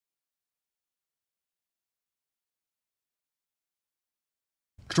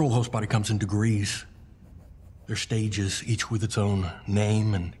Control host body comes in degrees. There's stages, each with its own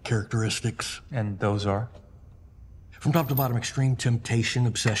name and characteristics. And those are? From top to bottom, extreme temptation,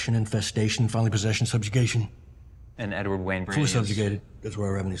 obsession, infestation, finally possession, subjugation. And Edward Wayne Brady Fully is... subjugated. That's why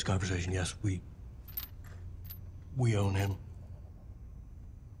we're having this conversation. Yes, we own him.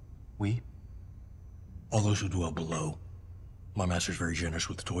 We? All those who dwell below. My master's very generous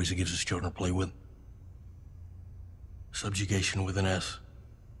with the toys he gives his children to play with. Subjugation with an S.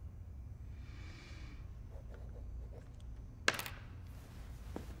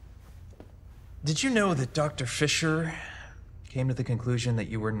 Did you know that Dr. Fisher came to the conclusion that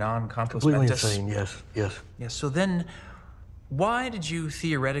you were non-compos Completely mentis? insane, yes. Yes, so then why did you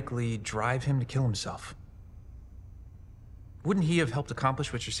theoretically drive him to kill himself? Wouldn't he have helped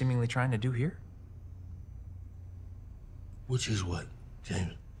accomplish what you're seemingly trying to do here? Which is what,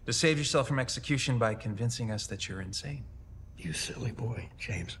 James? To save yourself from execution by convincing us that you're insane. You silly boy,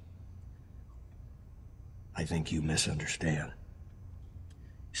 James. I think you misunderstand.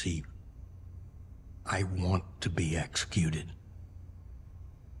 See, I want to be executed.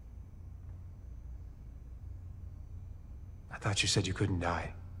 I thought you said you couldn't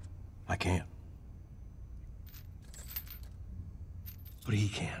die. I can't. But he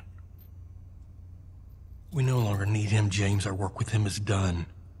can. We no longer need him, James. Our work with him is done.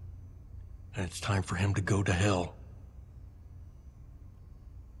 And it's time for him to go to hell.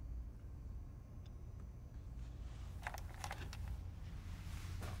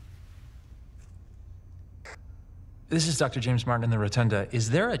 This is Dr. James Martin in the Rotunda. Is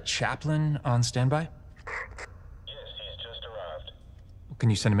there a chaplain on standby? Yes, he's just arrived. Can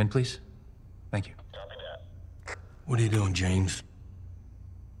you send him in, please? Thank you. Copy that. What are you doing, James?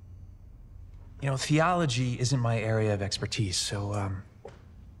 You know, theology isn't my area of expertise, so,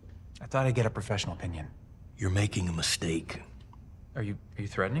 I thought I'd get a professional opinion. You're making a mistake. Are you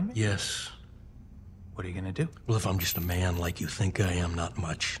threatening me? Yes. What are you gonna do? Well, if I'm just a man like you think I am, not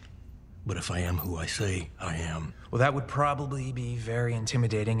much. But if I am who I say I am... Well, that would probably be very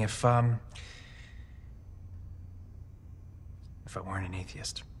intimidating if I weren't an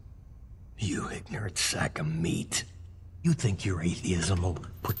atheist. You ignorant sack of meat. You think your atheism will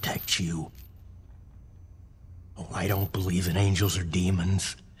protect you? Oh, I don't believe in angels or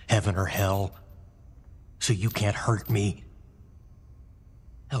demons, heaven or hell. So you can't hurt me.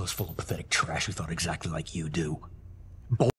 Hell is full of pathetic trash who thought exactly like you do.